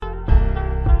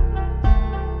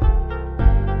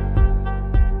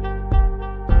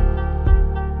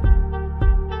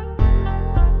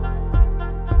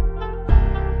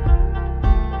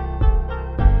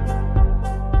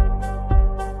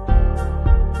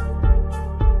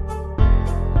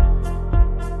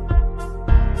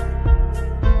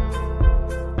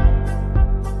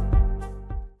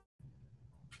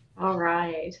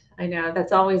I know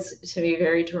that's always to be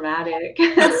very dramatic.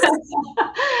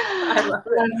 I love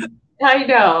it. I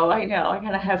know, I know. I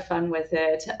kind of have fun with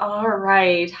it. All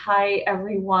right. Hi,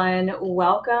 everyone.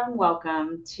 Welcome,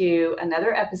 welcome to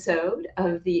another episode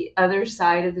of The Other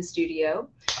Side of the Studio,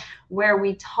 where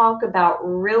we talk about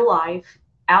real life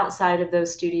outside of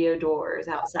those studio doors,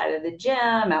 outside of the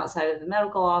gym, outside of the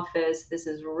medical office. This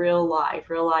is real life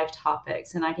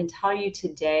topics. And I can tell you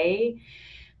today,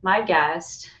 my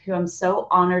guest, who I'm so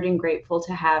honored and grateful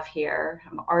to have here.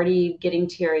 I'm already getting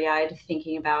teary eyed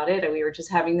thinking about it. We were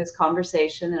just having this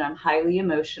conversation and I'm highly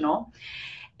emotional.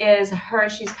 Is her,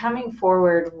 she's coming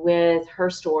forward with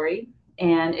her story.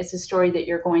 And it's a story that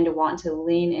you're going to want to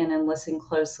lean in and listen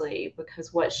closely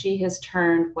because what she has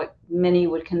turned, what many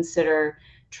would consider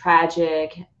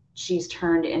tragic, she's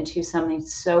turned into something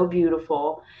so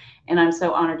beautiful. And I'm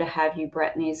so honored to have you,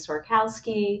 Brettany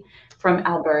Sorokowsky from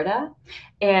Alberta.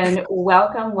 And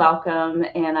welcome, welcome.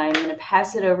 And I'm going to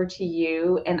pass it over to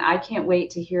you. And I can't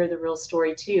wait to hear the real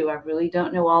story too. I really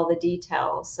don't know all the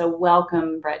details. So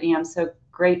welcome, Brettany. I'm so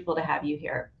grateful to have you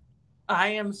here. I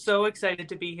am so excited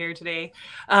to be here today.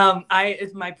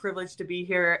 It's my privilege to be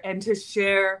here and to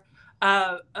share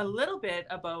a little bit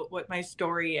about what my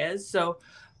story is. So,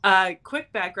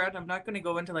 quick background. I'm not going to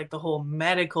go into like the whole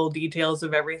medical details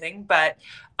of everything, but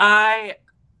I,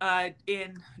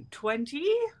 in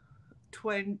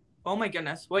 2020, oh my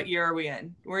goodness, what year are we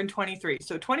in? We're in 23.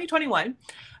 So 2021,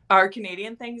 our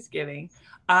Canadian Thanksgiving,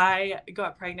 I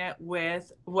got pregnant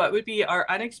with what would be our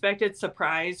unexpected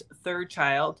surprise third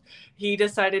child. He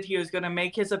decided he was going to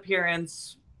make his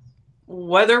appearance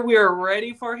whether we were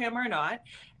ready for him or not.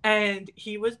 And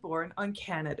he was born on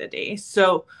Canada Day.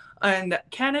 So on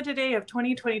Canada Day of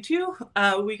 2022,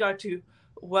 we got to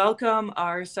welcome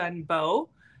our son, Beau.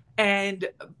 And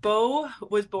Beau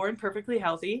was born perfectly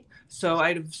healthy. So I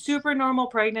had a super normal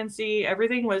pregnancy.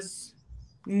 Everything was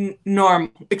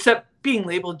normal, except being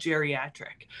labeled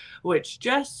geriatric, which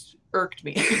just irked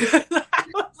me. I'm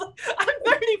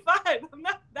 35. I'm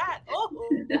not that old.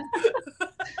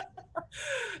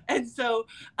 And so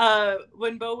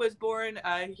when Beau was born,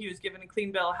 he was given a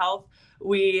clean bill of health.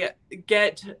 We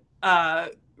get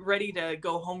ready to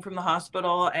go home from the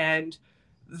hospital, and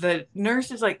the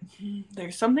nurse is like,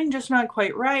 there's something just not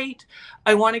quite right.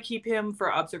 I want to keep him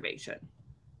for observation.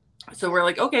 So we're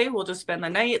like, okay, we'll just spend the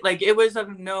night. Like, it was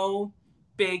of no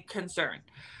big concern.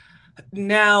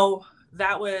 Now,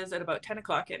 that was at about 10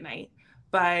 o'clock at night.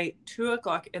 By 2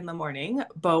 o'clock in the morning,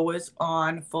 Beau was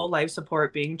on full life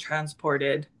support being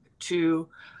transported to,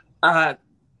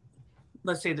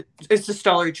 let's say, it's the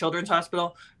Stollery Children's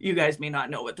Hospital. You guys may not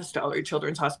know what the Stollery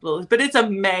Children's Hospital is, but it's a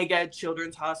mega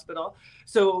children's hospital.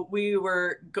 So we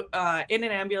were in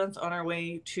an ambulance on our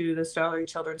way to the Stollery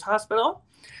Children's Hospital.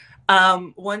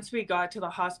 Once we got to the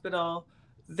hospital,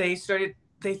 they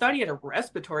thought he had a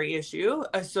respiratory issue.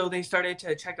 So they started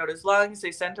to check out his lungs.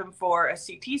 They sent him for a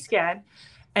CT scan.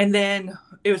 And then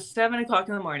it was 7 o'clock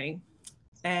in the morning.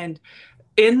 And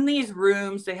in these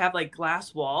rooms, they have like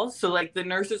glass walls. So like the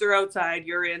nurses are outside,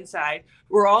 you're inside.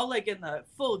 We're all like in the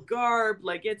full garb.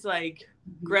 Like it's like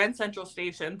Grand Central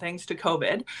Station, thanks to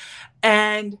COVID.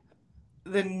 And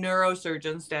the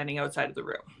neurosurgeon standing outside of the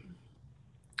room.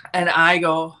 And I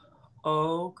go,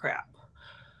 oh crap.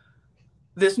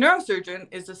 This neurosurgeon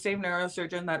is the same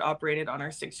neurosurgeon that operated on our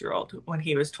 6-year-old when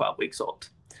he was 12 weeks old.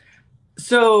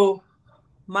 So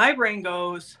my brain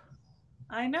goes,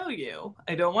 I know you.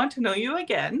 I don't want to know you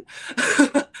again.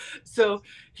 So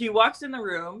he walks in the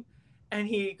room and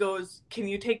he goes, can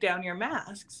you take down your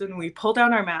masks? And we pull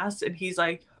down our masks and he's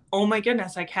like, oh my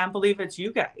goodness, I can't believe it's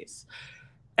you guys.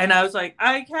 And I was like,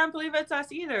 I can't believe it's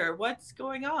us either. What's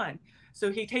going on? So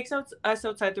he takes us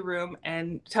outside the room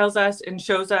and tells us and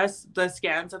shows us the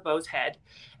scans of Beau's head.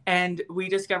 And we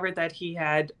discovered that he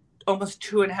had almost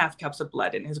 2.5 cups of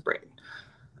blood in his brain.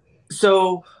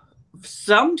 So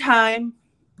sometime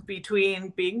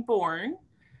between being born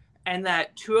and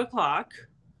that 2 o'clock,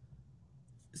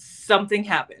 something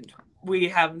happened. We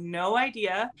have no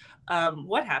idea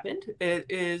what happened. It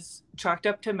is chalked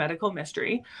up to medical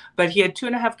mystery, but he had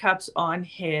 2.5 cups on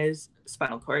his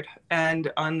spinal cord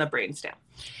and on the brainstem.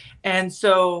 And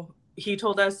so he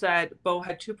told us that Beau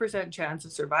had 2% chance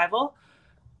of survival.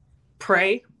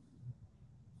 Pray.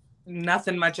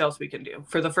 Nothing much else we can do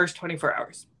for the first 24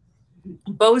 hours.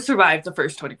 Beau survived the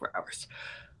first 24 hours.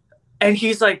 And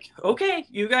he's like, okay,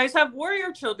 you guys have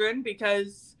warrior children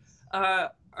because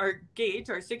our Gage,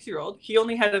 our 6-year-old, he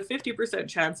only had a 50%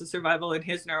 chance of survival in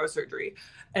his neurosurgery.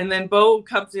 And then Beau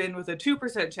comes in with a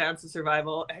 2% chance of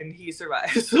survival and he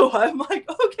survives. So I'm like,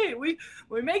 okay, we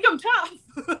make them tough.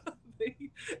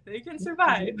 they can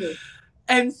survive.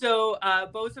 And so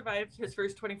Bo survived his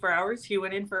first 24 hours. He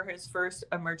went in for his first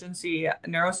emergency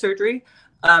neurosurgery.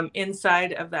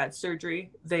 Inside of that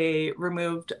surgery, they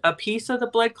removed a piece of the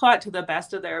blood clot to the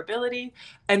best of their ability.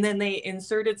 And then they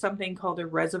inserted something called a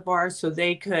reservoir so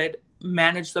they could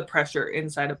manage the pressure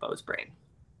inside of Bo's brain.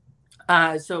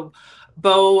 So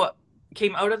Bo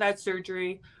came out of that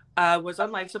surgery, was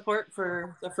on life support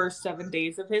for the first 7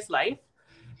 days of his life,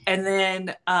 and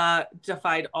then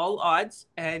defied all odds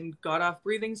and got off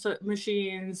breathing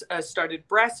machines, started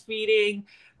breastfeeding,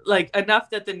 like enough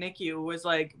that the NICU was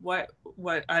like, what,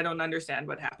 I don't understand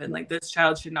what happened. Like, this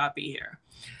child should not be here.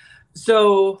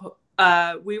 So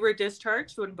we were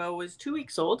discharged when Bo was 2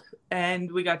 weeks old,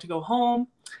 and we got to go home.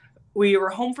 We were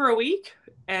home for a week,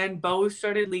 and Bo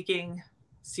started leaking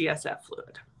CSF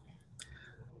fluid.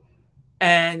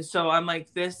 And so I'm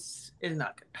like, this is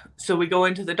not good. So we go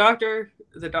into the doctor.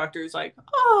 The doctor's like,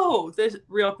 oh, this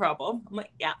real problem. I'm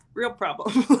like, yeah, real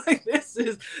problem. Like, this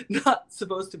is not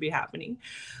supposed to be happening.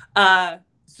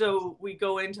 So we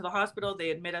go into the hospital. They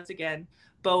admit us again.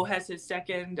 Bo has his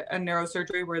second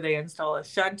neurosurgery where they install a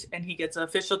shunt, and he gets an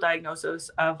official diagnosis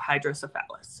of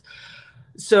hydrocephalus.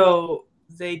 So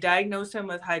they diagnosed him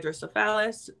with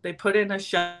hydrocephalus. They put in a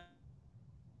shunt.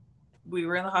 We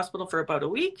were in the hospital for about a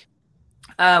week.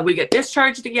 We get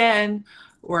discharged again.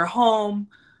 We're home.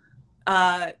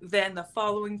 Then the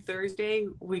following Thursday,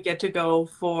 we get to go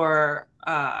for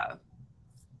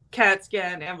CAT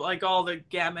scan and like all the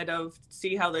gamut of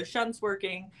see how the shunt's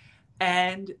working.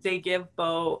 And they give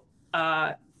Bo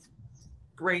the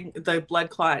blood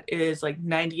clot is like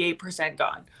 98%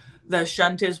 gone. The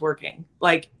shunt is working.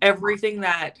 Like, everything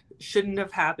that shouldn't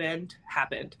have happened.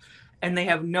 And they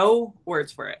have no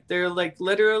words for it. They're like,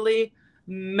 literally,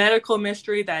 medical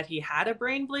mystery that he had a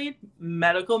brain bleed,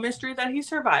 medical mystery that he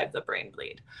survived the brain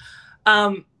bleed.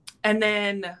 And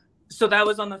then, so that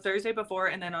was on the Thursday before.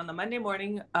 And then on the Monday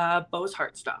morning, Bo's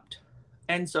heart stopped.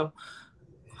 And so,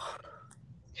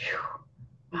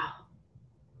 Wow.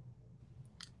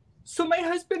 So my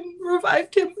husband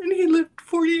revived him, and he lived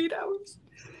 48 hours.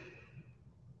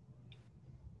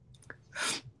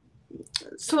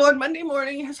 So on Monday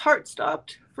morning, his heart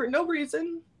stopped for no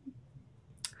reason.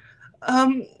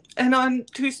 And on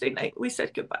Tuesday night, we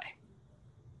said goodbye.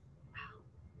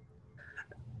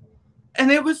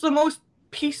 And it was the most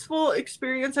peaceful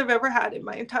experience I've ever had in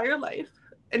my entire life.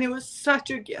 And it was such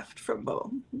a gift from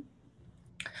Bo.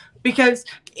 Because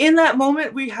in that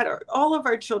moment, we had all of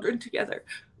our children together.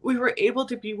 We were able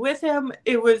to be with him.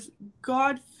 It was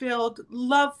God-filled,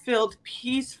 love-filled,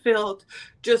 peace-filled,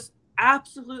 just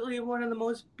absolutely one of the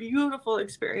most beautiful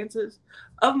experiences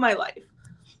of my life.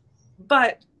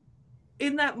 But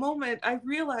in that moment, I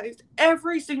realized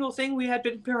every single thing we had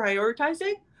been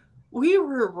prioritizing, we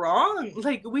were wrong.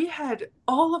 Like, we had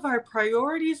all of our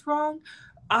priorities wrong.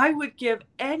 I would give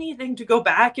anything to go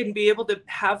back and be able to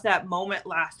have that moment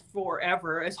last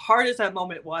forever. As hard as that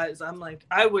moment was, I'm like,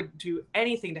 I would do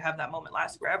anything to have that moment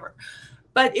last forever.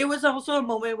 But it was also a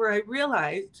moment where I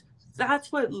realized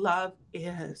that's what love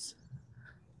is.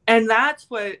 And that's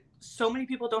what so many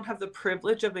people don't have the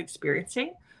privilege of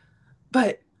experiencing.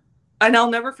 And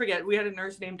I'll never forget, we had a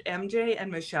nurse named MJ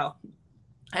and Michelle.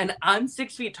 And I'm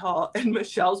 6 feet tall, and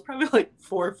Michelle's probably like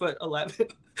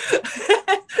 4'11".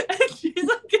 And she's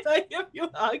like, can I give you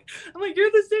a hug? I'm like, you're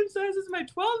the same size as my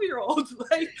 12-year-old.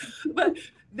 Like, but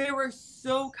they were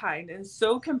so kind and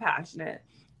so compassionate.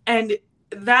 And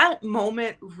that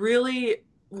moment really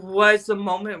was the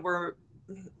moment where,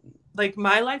 like,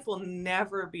 my life will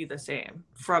never be the same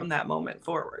from that moment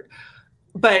forward.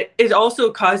 But it also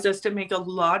caused us to make a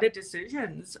lot of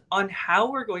decisions on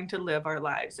how we're going to live our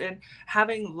lives. And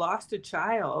having lost a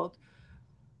child,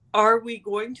 are we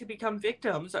going to become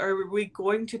victims? Are we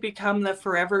going to become the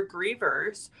forever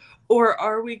grievers? Or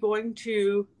are we going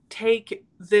to take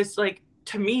this, like,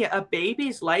 to me, a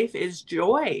baby's life is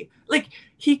joy. Like,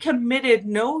 he committed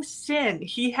no sin.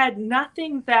 He had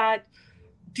nothing that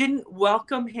didn't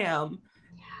welcome him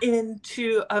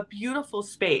into a beautiful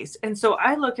space. And so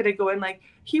I look at it going, like,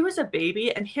 he was a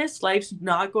baby, and his life's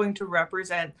not going to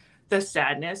represent the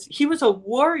sadness. He was a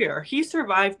warrior. He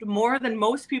survived more than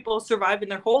most people survive in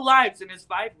their whole lives in his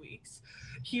 5 weeks.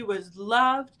 He was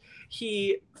loved.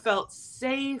 He felt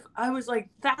safe. I was like,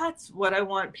 that's what I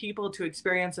want people to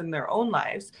experience in their own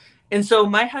lives. And so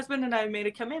my husband and I made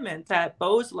a commitment that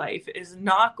Bo's life is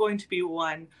not going to be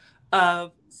one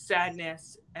of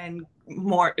sadness and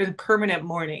more permanent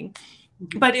mourning,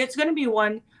 but it's going to be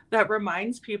one that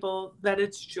reminds people that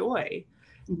it's joy.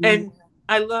 Mm-hmm. And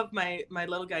I love my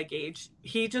little guy Gage.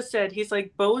 He just said, he's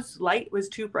like, Bo's light was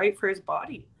too bright for his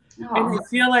body. Aww. And I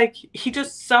feel like he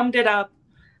just summed it up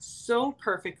so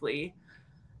perfectly.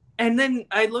 And then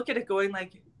I look at it going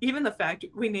like, even the fact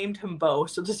we named him Bo,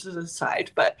 so this is a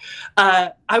side, but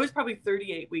I was probably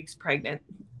 38 weeks pregnant,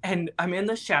 and I'm in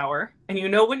the shower, and you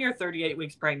know when you're 38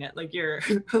 weeks pregnant, like you're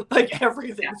like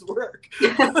everything's work.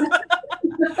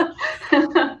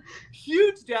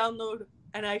 Huge download,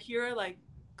 and I hear like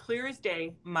clear as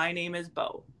day, my name is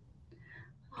Bo.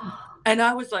 And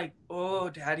I was like, oh,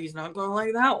 Daddy's not going to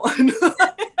like that one.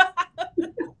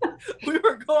 We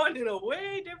were going in a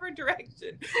way different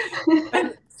direction.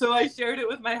 And so I shared it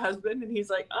with my husband, and he's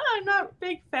like, oh, I'm not a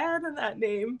big fan of that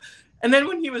name. And then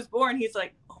when he was born, he's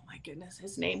like, oh my goodness,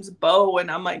 his name's Bo.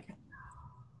 And I'm like,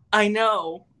 I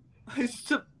know. I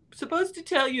was supposed to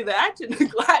tell you that, and I'm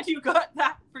glad you got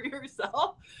that for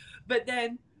yourself. But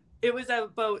then it was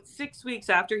about 6 weeks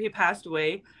after he passed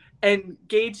away, and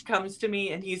Gage comes to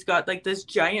me, and he's got like this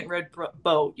giant red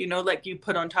bow, you know, like you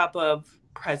put on top of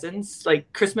presents,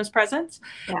 like Christmas presents.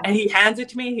 Yeah. And he hands it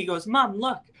to me. He goes, Mom,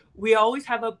 look, we always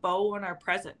have a bow on our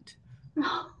present.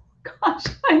 Oh, gosh,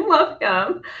 I love him.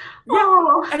 Yeah.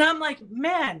 Oh. And I'm like,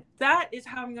 man, that is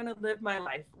how I'm going to live my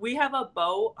life. We have a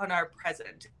bow on our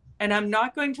present. And I'm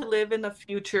not going to live in the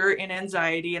future in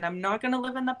anxiety, and I'm not going to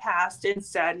live in the past in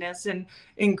sadness and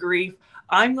in grief.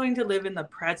 I'm going to live in the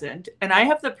present. And I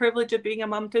have the privilege of being a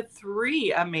mom to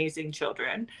 3 amazing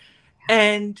children.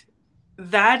 And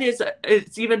that is,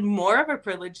 it's even more of a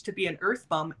privilege to be an earth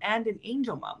mom and an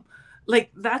angel mom.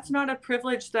 Like, that's not a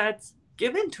privilege that's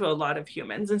given to a lot of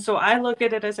humans. And so I look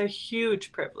at it as a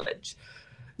huge privilege.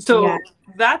 So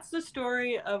that's the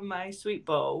story of my sweet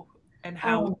Bo and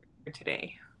how we're here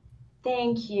today.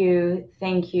 Thank you.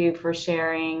 Thank you for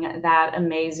sharing that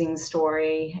amazing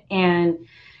story. And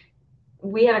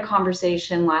we had a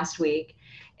conversation last week,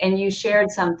 and you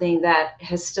shared something that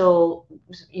has still,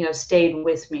 stayed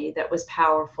with me, that was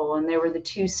powerful. And there were the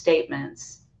 2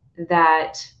 statements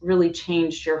that really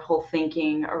changed your whole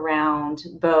thinking around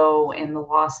Bo and the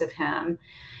loss of him.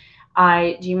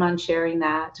 Do you mind sharing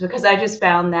that? Because I just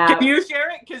found that. Can you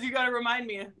share it? Because you got to remind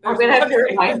me. I'm going to have to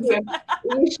remind you.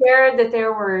 You shared that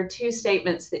there were 2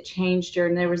 statements that changed her,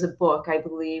 and there was a book, I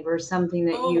believe, or something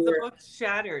that the book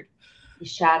Shattered.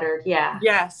 Shattered, yeah.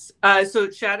 Yes. So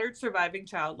Shattered, Surviving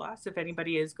Child Loss. If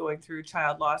anybody is going through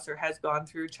child loss or has gone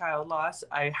through child loss,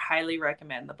 I highly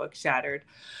recommend the book Shattered.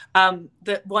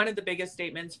 One of the biggest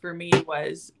statements for me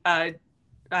was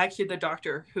actually the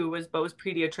doctor who was Bo's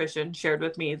pediatrician shared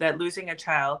with me that losing a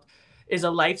child is a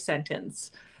life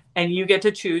sentence, and you get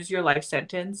to choose your life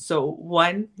sentence. So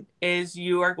one is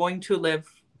you are going to live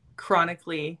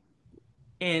chronically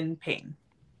in pain,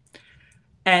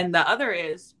 and the other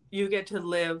is you get to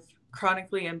live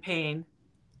chronically in pain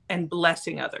and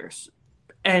blessing others.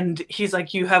 And he's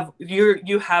like, you have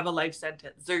a life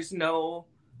sentence. There's no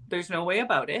way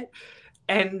about it.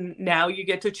 And now you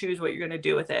get to choose what you're going to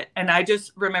do with it. And I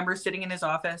just remember sitting in his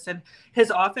office, and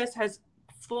his office has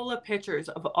full of pictures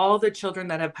of all the children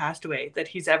that have passed away that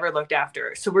he's ever looked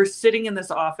after. So we're sitting in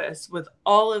this office with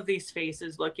all of these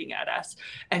faces looking at us,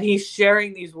 and he's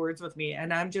sharing these words with me.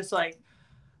 And I'm just like,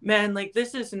 man, like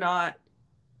this is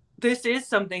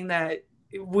something that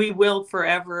we will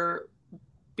forever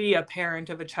be a parent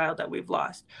of a child that we've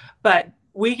lost, but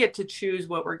we get to choose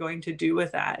what we're going to do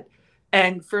with that.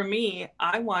 And for me,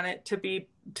 I want it to be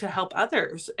to help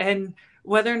others. And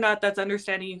whether or not that's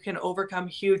understanding you can overcome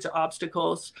huge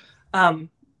obstacles. On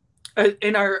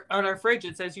our fridge,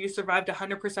 it says you survived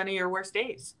 100% of your worst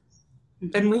days.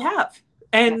 Mm-hmm. And we have.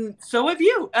 And so have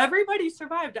you. Everybody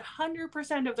survived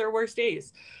 100% of their worst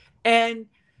days. And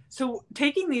so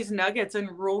taking these nuggets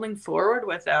and rolling forward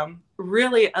with them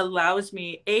really allows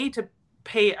me, to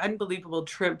pay unbelievable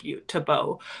tribute to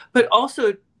Bo, but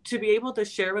also to be able to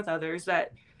share with others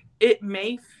that it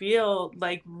may feel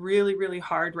like really, really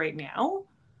hard right now,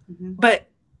 but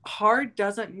hard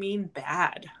doesn't mean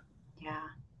bad. Yeah.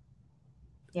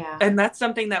 Yeah. And that's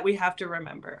something that we have to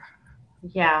remember.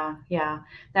 Yeah. Yeah.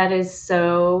 That is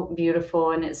so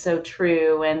beautiful, and it's so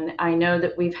true. And I know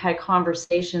that we've had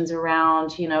conversations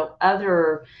around,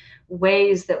 other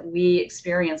ways that we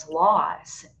experience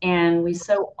loss, and we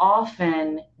so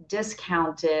often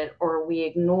discount it, or we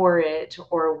ignore it,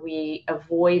 or we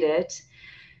avoid it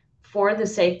for the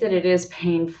sake that it is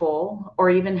painful, or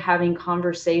even having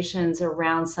conversations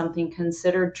around something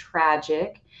considered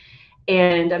tragic.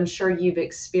 And I'm sure you've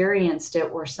experienced it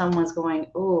where someone's going,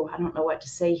 oh, I don't know what to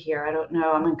say here. I don't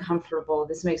know. I'm uncomfortable.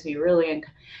 This makes me really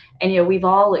and we've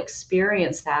all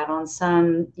experienced that on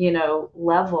some,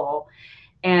 level.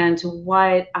 And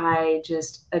what I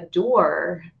just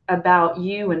adore about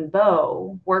you and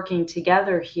Bo working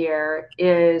together here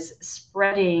is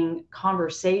spreading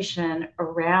conversation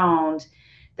around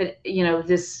that,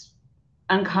 this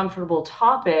uncomfortable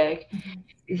topic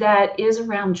that is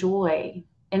around joy.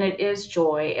 And it is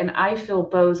joy. And I feel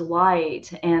Bo's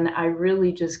light. And I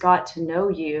really just got to know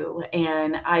you.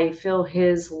 And I feel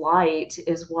his light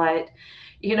is what,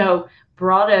 you know,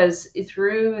 brought us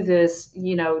through this,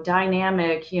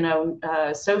 dynamic,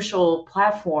 social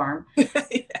platform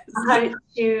Yes.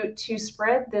 to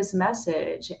spread this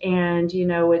message. And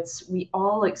we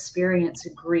all experience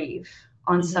grief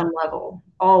on Mhm. some level,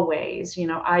 always.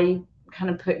 I kind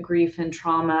of put grief and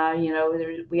trauma.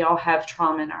 We all have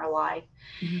trauma in our life.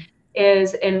 Mhm.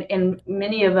 Is and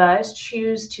many of us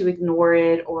choose to ignore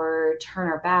it or turn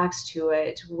our backs to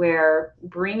it, where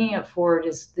bringing it forward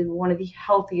is one of the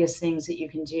healthiest things that you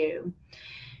can do.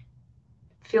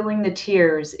 Feeling the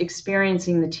tears,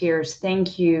 experiencing the tears.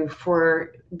 Thank you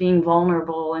for being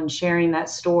vulnerable and sharing that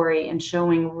story and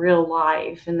showing real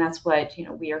life. And that's what,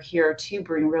 we are here to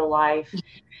bring real life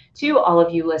to all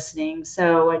of you listening.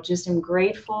 So I just am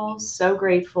grateful, so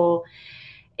grateful.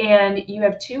 And you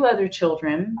have two other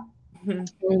children. Mhm.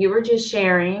 And you were just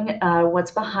sharing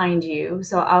what's behind you.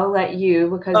 So I'll let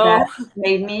you, because that Oh,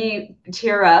 made me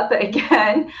tear up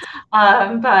again.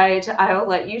 But I'll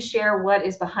let you share what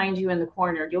is behind you in the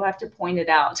corner. You'll have to point it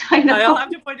out. I I'll know. have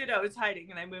to point it out. It's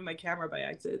hiding, and I moved my camera by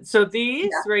accident. So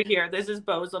these Yeah. right here, this is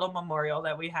Bo's little memorial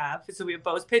that we have. So we have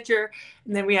Bo's picture,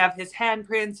 and then we have his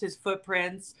handprints, his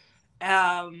footprints.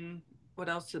 What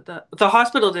else did the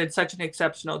hospital did such an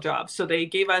exceptional job. So they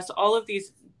gave us all of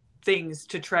these things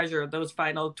to treasure those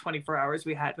final 24 hours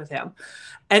we had with him.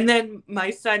 And then my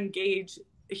son Gage,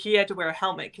 he had to wear a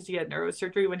helmet because he had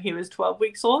neurosurgery when he was 12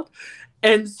 weeks old.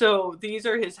 And so these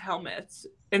are his helmets.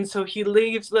 And so he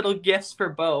leaves little gifts for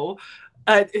Bo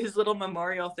at his little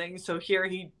memorial thing. So here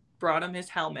he brought him his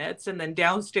helmets, and then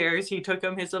downstairs he took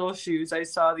him his little shoes I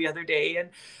saw the other day. And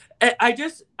I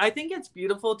think it's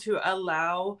beautiful to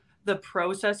allow the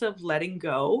process of letting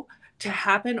go to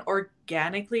happen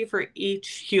organically for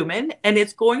each human, and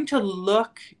it's going to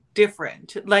look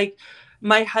different. Like,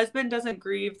 my husband doesn't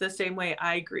grieve the same way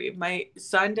I grieve. My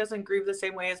son doesn't grieve the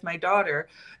same way as my daughter.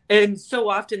 And so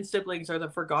often siblings are the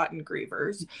forgotten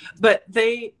grievers. But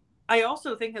I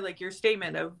also think of like your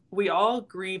statement of we all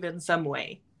grieve in some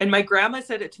way. And my grandma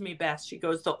said it to me best. She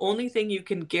goes, the only thing you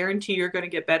can guarantee you're going to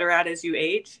get better at as you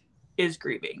age is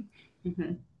grieving.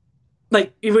 Mm-hmm.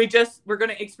 Like, we're going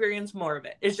to experience more of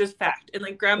it. It's just fact. And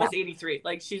like, Yeah. grandma's 83.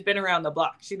 Like, she's been around the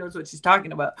block. She knows what she's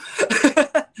talking about.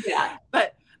 Yeah.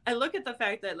 But I look at the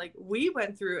fact that like we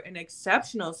went through an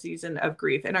exceptional season of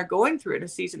grief and are going through a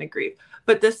season of grief,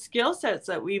 but the skill sets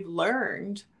that we've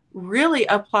learned really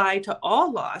apply to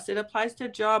all loss. It applies to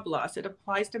job loss. It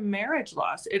applies to marriage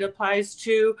loss. It applies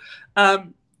to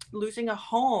losing a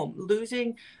home,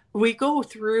 we go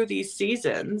through these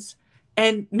seasons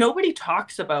and nobody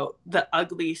talks about the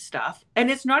ugly stuff.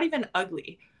 And it's not even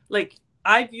ugly. Like,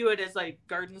 I view it as like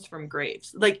gardens from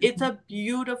graves. Like, it's a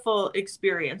beautiful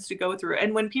experience to go through.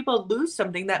 And when people lose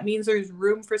something, that means there's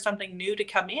room for something new to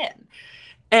come in.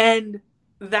 And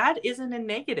that isn't a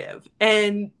negative.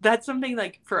 And that's something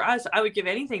like for us, I would give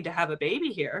anything to have a baby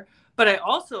here. But I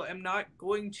also am not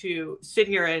going to sit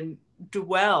here and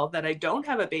dwell that I don't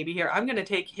have a baby here. I'm going to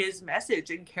take his message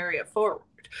and carry it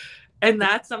forward. And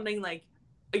that's something like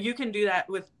you can do that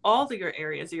with all of your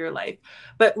areas of your life.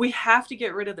 But we have to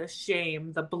get rid of the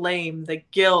shame, the blame, the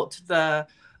guilt,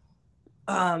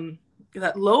 um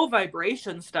that low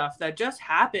vibration stuff that just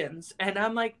happens. And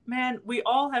I'm like, man, we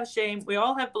all have shame, we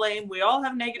all have blame, we all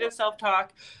have negative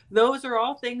self-talk. Those are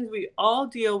all things we all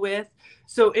deal with.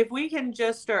 So if we can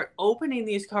just start opening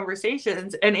these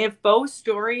conversations, and if Bo's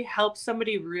story helps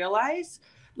somebody realize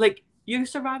like you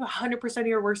survive 100% of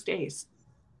your worst days,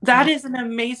 that is an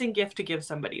amazing gift to give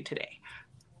somebody today.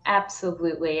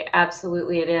 Absolutely,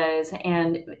 absolutely it is.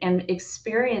 And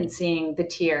experiencing the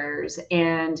tears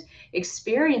and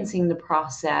experiencing the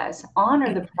process,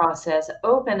 honor the process,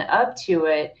 open up to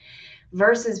it,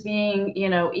 versus being,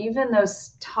 even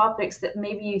those topics that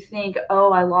maybe you think,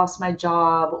 oh, I lost my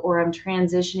job, or I'm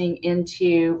transitioning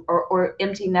into, or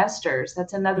empty nesters.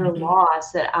 That's another Mhm.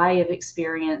 loss that I have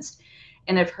experienced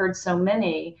and have heard so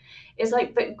many. Is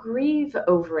like, but grieve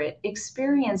over it,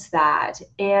 experience that,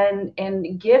 and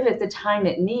give it the time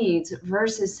it needs,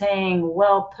 versus saying,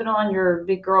 well, put on your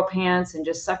big girl pants and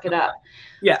just suck it up.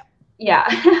 Yeah. Yeah.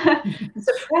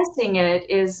 Suppressing it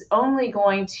is only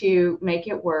going to make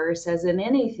it worse, as in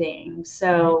anything.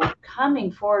 So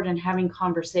coming forward and having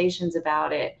conversations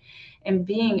about it, and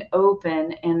being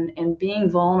open, and being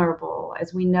vulnerable,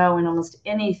 as we know in almost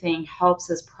anything,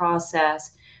 helps us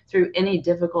process through any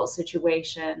difficult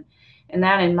situation. And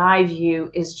that, in my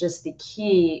view, is just the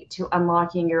key to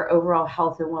unlocking your overall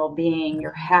health and well-being,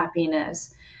 your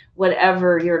happiness,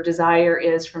 whatever your desire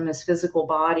is from this physical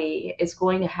body, it's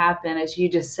going to happen, as you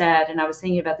just said. And I was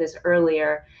thinking about this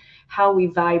earlier, how we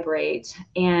vibrate,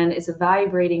 and it's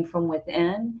vibrating from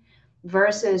within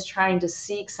versus trying to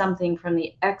seek something from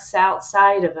the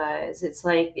outside of us. It's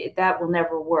like that will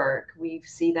never work. We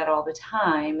see that all the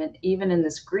time. And even in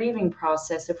this grieving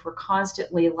process, if we're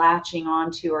constantly latching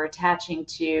onto or attaching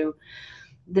to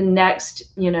the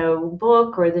next,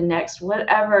 book or the next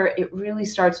whatever, it really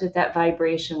starts with that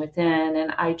vibration within.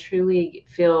 And I truly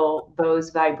feel Bo's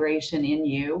vibration in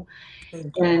you.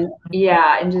 Thank And you.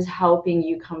 yeah, and just helping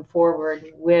you come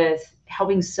forward with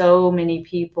helping so many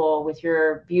people with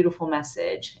your beautiful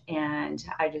message. And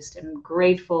I just am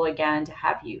grateful again to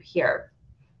have you here.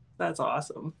 That's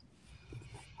awesome.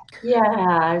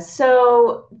 Yeah,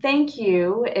 so thank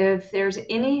you. If there's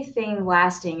anything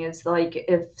lasting, it's like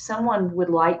if someone would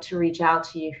like to reach out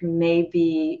to you who may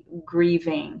be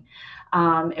grieving,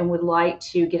 and would like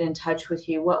to get in touch with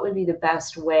you, what would be the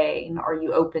best way? And are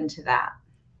you open to that?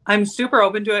 I'm super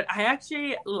open to it. I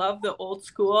actually love the old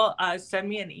school. Send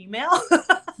me an email.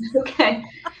 Okay.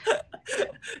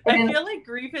 I And feel like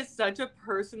grief is such a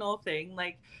personal thing.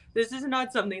 Like, this is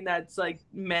not something that's like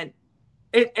meant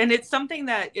it, and it's something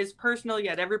that is personal,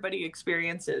 yet everybody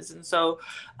experiences. And so,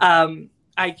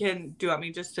 I can, do you want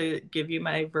me just to give you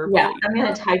my yeah, verbal I'm going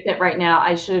email? to type it right now.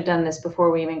 I should have done this before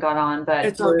we even got on, but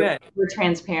It's all good. we're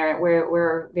transparent.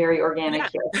 We're very organic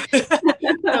Yeah. here.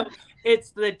 So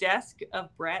it's the desk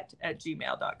of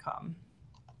Brett@gmail.com.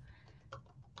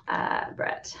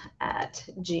 Brett at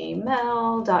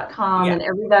gmail.com. Yeah. And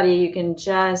everybody, you can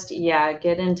just,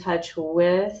 get in touch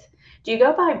with. Do you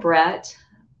go by Brett?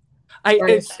 Or,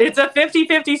 It's a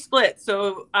 50-50 split.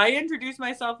 So I introduce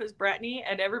myself as Brettany,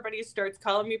 and everybody starts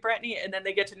calling me Brettany, and then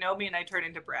they get to know me and I turn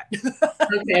into Brett.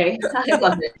 okay, I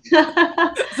love it.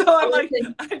 So I'm like,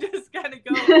 I just kind of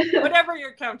go, whatever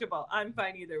you're comfortable. I'm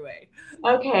fine either way.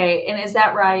 Okay, and is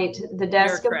that right? The You're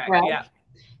desk of correct. Brett. Yeah.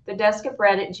 The desk of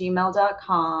Brett at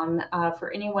gmail.com,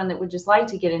 for anyone that would just like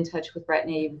to get in touch with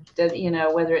Brettany,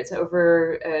 whether it's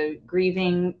over a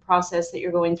grieving process that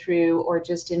you're going through or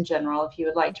just in general, if you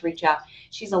would like to reach out.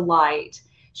 She's a light,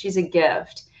 she's a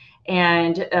gift.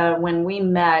 And when we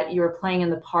met, you were playing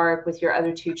in the park with your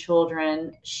other two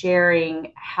children,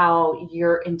 sharing how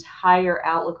your entire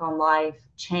outlook on life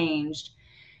changed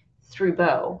through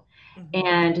Bo. Mm-hmm.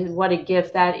 And what a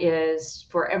gift that is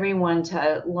for everyone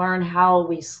to learn how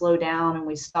we slow down and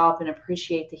we stop and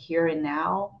appreciate the here and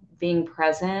now, being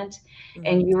present. And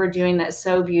Mm-hmm. you were doing that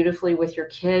so beautifully with your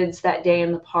kids that day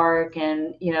in the park.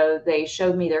 And, they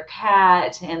showed me their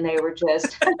cat and they were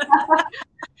just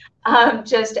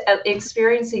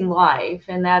experiencing life,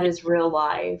 and that is real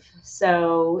life.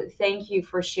 So thank you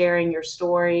for sharing your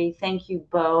story. Thank you,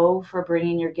 Bo, for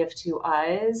bringing your gift to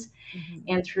us Mm-hmm.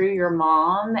 and through your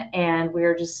mom. And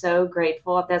we're just so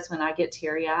grateful. That's when I get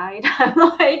teary eyed. I'm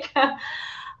like,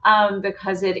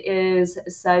 because it is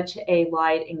such a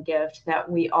light and gift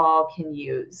that we all can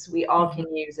use. We all Mm-hmm.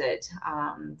 can use it.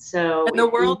 So And the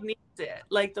world needs it.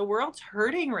 Like, the world's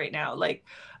hurting right now. Like,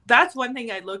 that's one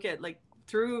thing I look at, like,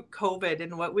 through COVID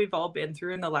and what we've all been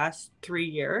through in the last 3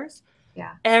 years.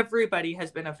 Yeah. Everybody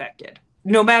has been affected,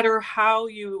 no matter how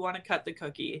you want to cut the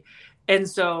cookie. And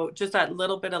so just that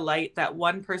little bit of light, that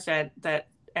 1%, that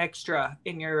extra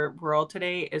in your world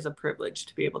today is a privilege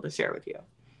to be able to share with you.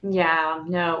 Yeah,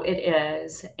 no, it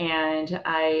is. And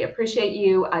I appreciate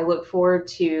you. I look forward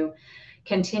to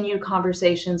continued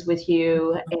conversations with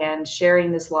you and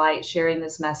sharing this light, sharing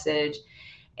this message.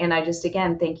 And I just,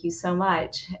 again, thank you so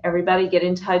much. Everybody get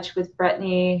in touch with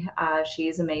Brettany.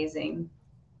 She's amazing.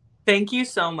 Thank you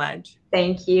so much.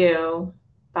 Thank you.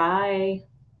 Bye.